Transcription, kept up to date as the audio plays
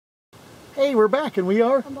Hey, we're back and we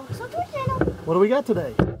are... Unboxalot channel. What do we got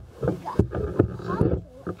today? We got Paw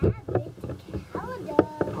Patrol Advent Calendar.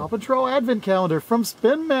 Paw Patrol Advent Calendar from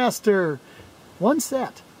Spin Master. One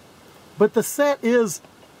set. But the set is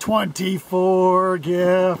 24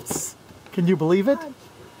 gifts. Can you believe it?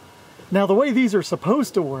 Now the way these are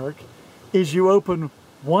supposed to work is you open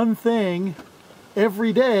one thing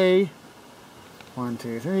every day. 1,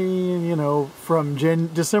 2, 3, you know, from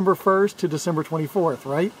December 1st to December 24th,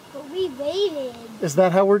 right? But we waited. Is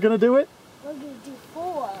that how we're going to do it? We're going to do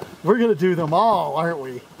 4. We're going to do them all, aren't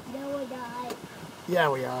we? No, we're not. Yeah,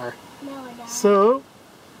 we are. No, we're not. So,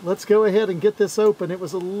 let's go ahead and get this open. It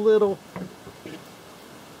was a little...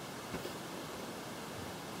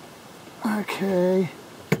 Okay.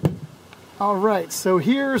 Alright, so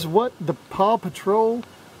here's what the Paw Patrol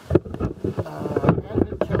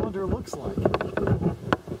Advent Calendar looks like.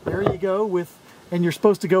 There you go, and you're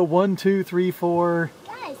supposed to go 1, 2, 3, 4...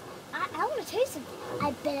 Guys, I want to taste something.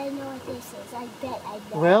 I bet I know what this is. I bet I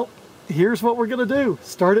know. Well, here's what we're going to do.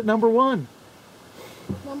 Start at number 1.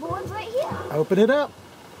 Number 1's right here. Open it up.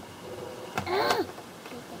 Okay.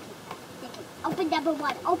 Open number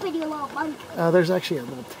 1. Open your little monkey. There's actually a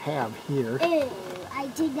little tab here. Ew, I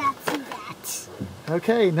did not see that.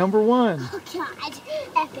 Okay, number 1. Oh God,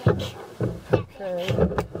 epic.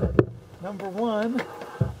 Okay, number 1.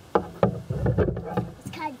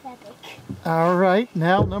 It's kind of epic. All right,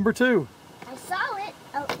 now number 2. I saw it.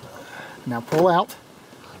 Oh, Now pull out.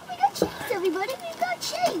 we got Chase, everybody. We got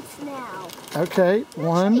Chase now. Okay, We got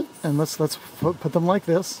 1, Chase. and let's put them like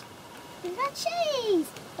this. We got Chase.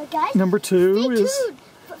 But guys, Number 2 stay is tuned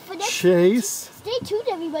for next Chase. Stay tuned,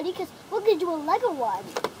 everybody, because we're gonna do a Lego one.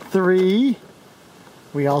 3.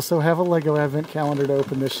 We also have a Lego Advent Calendar to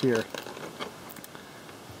open this year.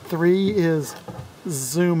 3 is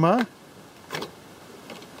Zuma.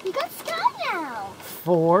 We got Sky now.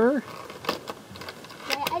 4.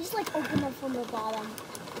 Right, I just like open them from the bottom.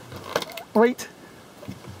 Wait.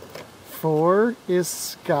 4 is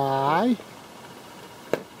Sky.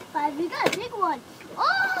 5, we got a big one.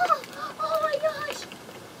 Oh my gosh.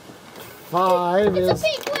 5 It's is... a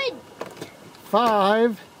penguin.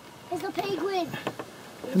 5. It's a penguin.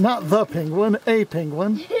 Not the penguin, a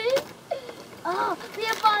penguin. Oh, we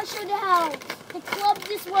have Marsha now. The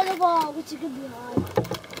clumsiest one of all, which is going to be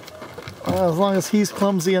hard. As long as he's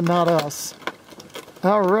clumsy and not us.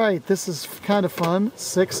 All right, this is kind of fun.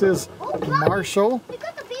 6 is Oh, God, Marshall. We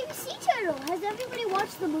got the baby sea turtle. Has everybody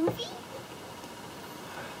watched the movie?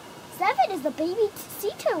 7 is the baby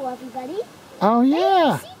sea turtle, everybody. Oh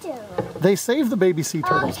yeah, Baby sea turtle. they saved the baby sea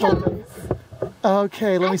turtles. don't they? Guys,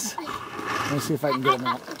 Okay, let me see if I can get them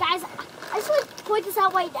out. Guys, I just want to point this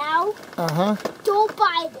out right now. Uh-huh. Don't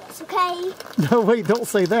buy this, okay? No, wait, don't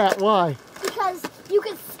say that. Why? Because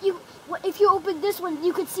if you open this one,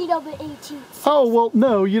 you could see number 18. Oh, well,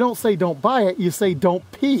 no, you don't say don't buy it. You say don't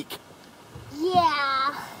peek.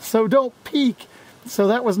 Yeah. So don't peek. So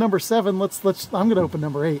that was number 7. I'm going to open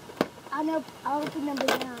number 8. I'll open number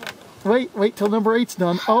 9. Wait till number 8's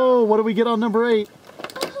done. Oh, what do we get on number 8?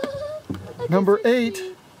 Number 8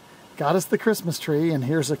 got us the Christmas tree, and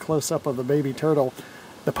here's a close-up of the baby turtle.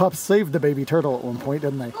 The pups saved the baby turtle at one point,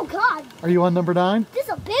 didn't they? Oh, God. Are you on number 9? This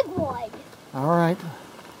is a big one. All right.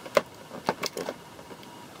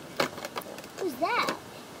 Who's that?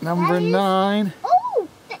 Number That is- 9. Oh,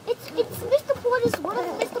 it's Mr. Porter's, one of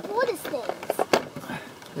Mr. Porter's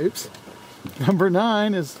things. Oops. Number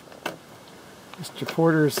 9 is Mr.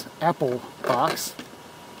 Porter's apple box.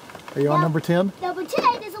 Are you on Now- number 10? Number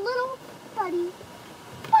 10 is a little buddy.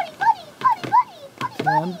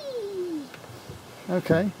 Buddy.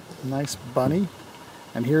 Okay. Nice bunny.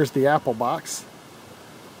 And here's the apple box.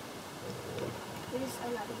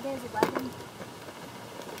 There's 11.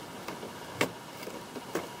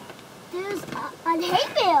 There's a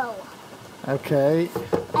hay bale. Okay.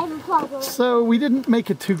 I have a problem. So we didn't make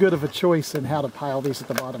it too good of a choice in how to pile these at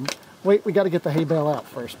the bottom. Wait, we got to get the hay bale out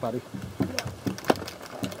first, buddy.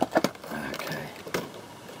 Okay.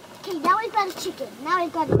 Okay, now we've got a chicken.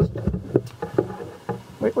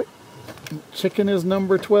 Wait. Chicken is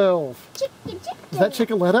number 12. Chicken. Is that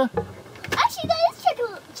Chickaletta? Actually, that is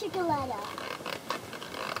Chickaletta.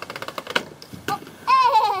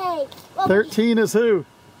 Oh, hey! 13 is who?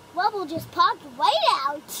 Wubble just popped right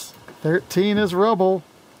out. 13 is Rubble.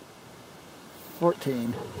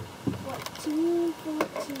 14. 14.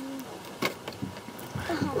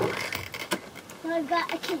 Now I've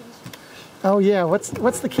got a kitty. Oh yeah, what's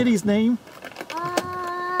the kitty's name?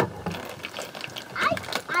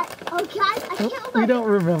 Guys, I can't remember. We don't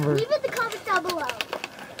remember. Leave it in the comments down below.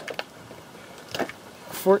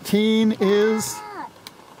 14 is...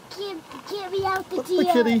 Get me out the What's deer.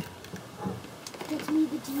 the kitty? gets me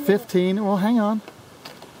the deal. 15, well, hang on.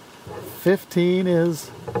 15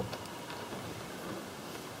 is...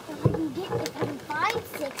 If I can find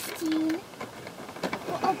 16. Well,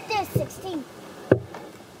 oh, there's 16.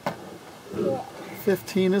 Yeah.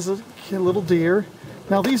 15 is a little deer.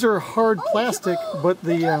 Now these are hard plastic, but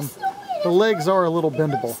the legs are a little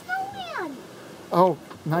bendable. Snowman. Oh,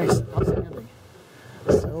 nice. Outstanding.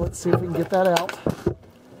 So let's see if we can get that out.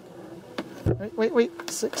 Wait.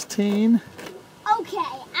 16. Okay,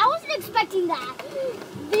 I wasn't expecting that.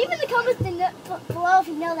 Leave in the comments below if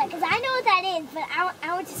you know that, because I know what that is, but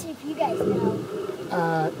I want to see if you guys know.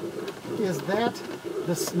 Is that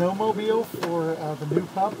the snowmobile for the new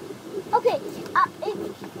pup? Okay,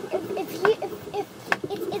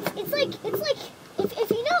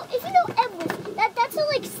 if you know Everest, that's a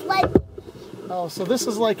like sled. Oh, so this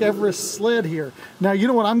is like Everest sled here. Now you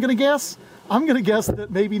know what I'm gonna guess? I'm gonna guess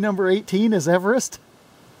that maybe number 18 is Everest.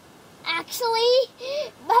 Actually,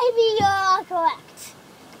 maybe you're correct.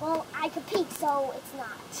 Well, I could peek, so it's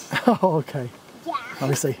not. Oh, okay. Yeah. Let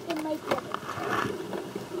me see. It might be.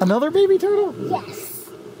 Another baby turtle? Yes.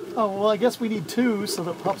 Oh, well, I guess we need 2 so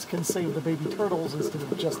that pups can save the baby turtles instead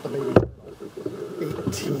of just the baby turtle.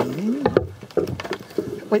 18.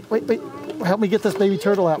 Wait. Help me get this baby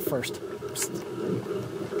turtle out first. Psst.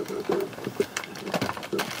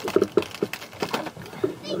 I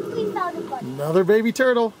think we found a buddy. Another baby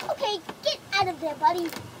turtle. Okay, get out of there, buddy.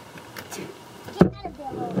 Get out of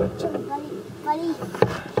there, little chubby buddy.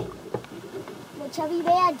 Little chubby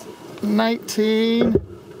man. 19.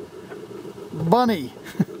 Bunny.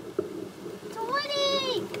 20!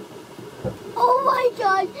 Oh my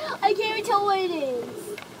god, I can't even tell what it is.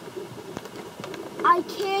 I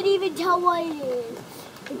can't even tell what it is.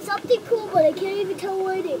 It's something cool, but I can't even tell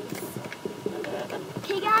what it is.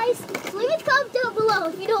 Okay guys, so leave a comment down below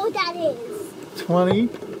if you know what that is. 20.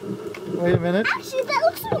 Wait a minute. Actually, that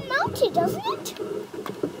looks like a mountain, doesn't it?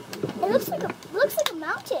 It looks like a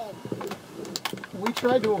mountain. We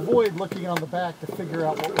tried to avoid looking on the back to figure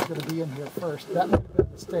out what was going to be in here first. That might have been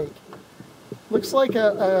a mistake. Looks like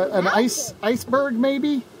an iceberg,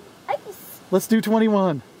 maybe? Ice. Let's do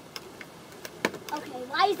 21. Okay,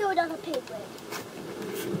 why is there another penguin?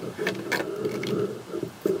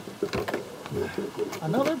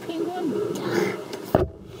 Another penguin?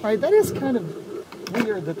 All right, that is kind of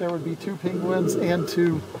weird that there would be 2 penguins and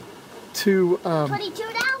two 22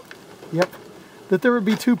 now? Yep. That there would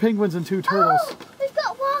be 2 penguins and 2 turtles. Oh, we've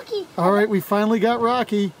got Rocky. All right, we finally got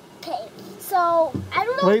Rocky. Okay, so I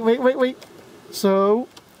don't know. Wait. So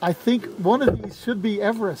I think one of these should be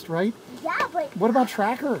Everest, right? Yeah, but What about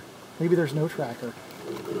Tracker? Maybe there's no Tracker.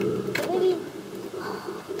 maybe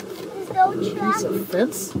there's no track. Piece of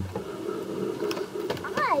fence?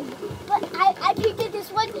 But I picked this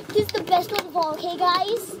one. This is the best one of all, okay,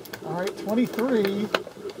 guys? All right, 23,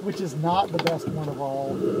 which is not the best one of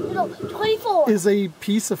all, No, 24. is a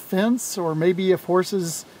piece of fence, or maybe if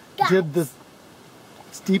horses did the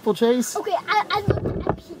steeplechase. Okay, I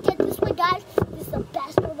picked this one, guys. This is the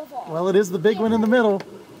best one of all. Well, it is the big one in the middle.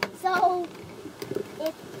 So,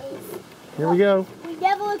 it is. Here we go. We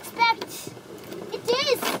never expect. It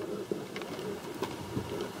is.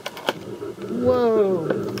 Whoa.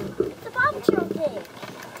 It's a Paw Patrol thing.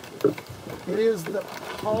 It is the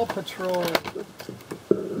Paw Patrol.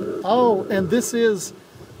 Oh, and this is,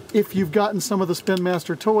 if you've gotten some of the Spin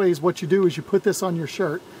Master toys, what you do is you put this on your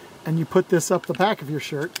shirt, and you put this up the back of your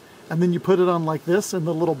shirt, and then you put it on like this, and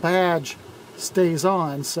the little badge stays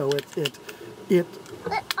on, so it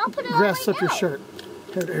I'll put it grasps on up right your now. shirt.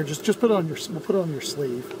 Here, just put it on we'll put it on your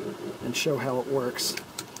sleeve and show how it works.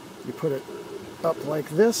 You put it up like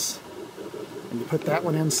this, and you put that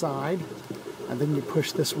one inside, and then you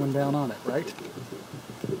push this one down on it, right?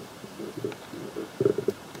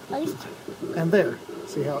 And there,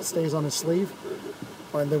 see how it stays on his sleeve?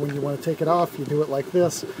 And then when you want to take it off, you do it like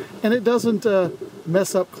this. And it doesn't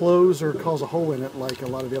mess up clothes or cause a hole in it like a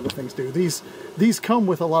lot of the other things do. These come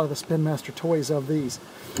with a lot of the Spin Master toys of these.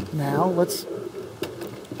 Now, let's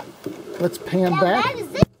pan back. That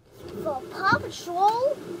is it for Paw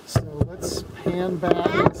Patrol. So let's pan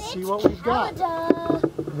back and see what we've got. Calendar.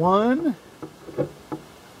 1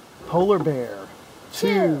 polar bear,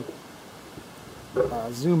 2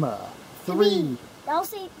 Zuma, 3, I'll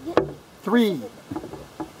say 3.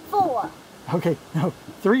 4. Okay, no,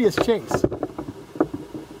 3 is Chase,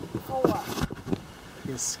 4.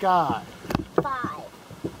 is Sky, 5.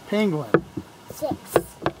 Penguin. 6.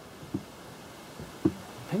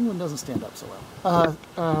 Penguin doesn't stand up so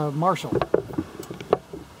well. Marshall,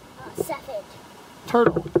 7.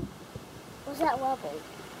 Turtle, Was that level?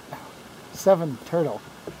 7 Turtle,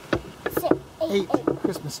 6. 8. 8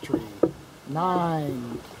 Christmas tree,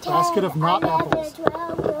 9. Basket of knot 11, apples.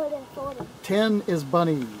 12, 13, 14. 10 is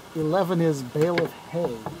bunny. 11 is bale of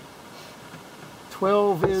hay.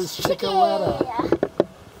 12 is chickaletta.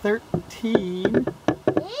 13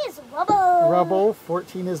 is rubble. rubble.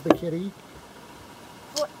 14 is the kitty.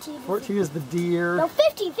 14. 14 is the deer. No,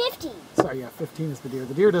 15. 15. Sorry, yeah, 15 is the deer.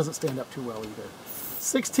 The deer doesn't stand up too well either.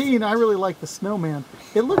 16, I really like the snowman.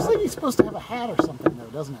 It looks like he's supposed to have a hat or something though,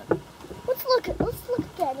 doesn't it? Let's look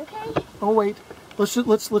again, okay? Oh wait, let's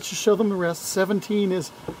just show them the rest. 17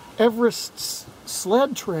 is Everest's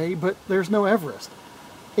sled tray, but there's no Everest.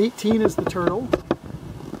 18 is the turtle.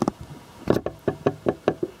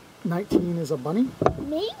 19 is a bunny.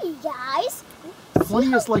 Maybe, guys. 20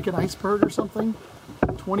 is like an iceberg or something.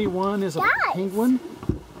 21 is a penguin.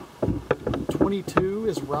 22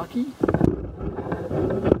 is Rocky.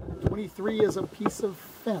 23 is a piece of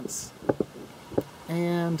fence.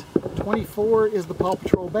 And 24 is the Paw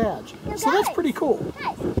Patrol badge. Now, so that's pretty cool.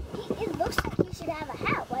 Guys, it looks like you should have a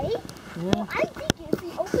hat, right? Yeah. Well, I think if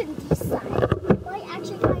we open this side, we might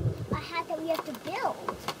actually find a hat that we have to build.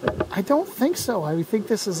 I don't think so. I think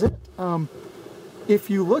this is it. If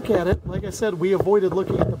you look at it, like I said, we avoided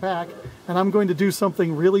looking at the back, and I'm going to do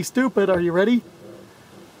something really stupid. Are you ready?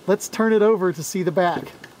 Let's turn it over to see the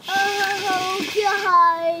back. Oh,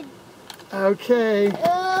 God. Okay.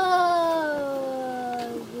 Oh,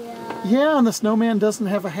 God. Yeah, and the snowman doesn't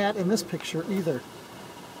have a hat in this picture either.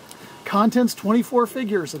 Contents 24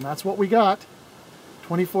 figures, and that's what we got.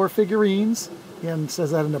 24 figurines, and it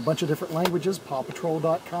says that in a bunch of different languages,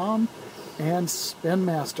 pawpatrol.com and Spin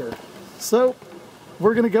Master. So,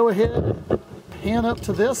 we're going to go ahead and pan up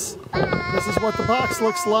to this. This is what the box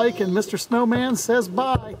looks like, and Mr. Snowman says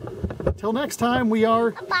bye. Till next time, we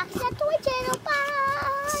are Unboxalot Toy Channel.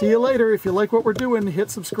 Bye. See you later. If you like what we're doing, hit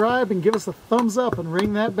subscribe and give us a thumbs up and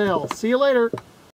ring that bell. See you later.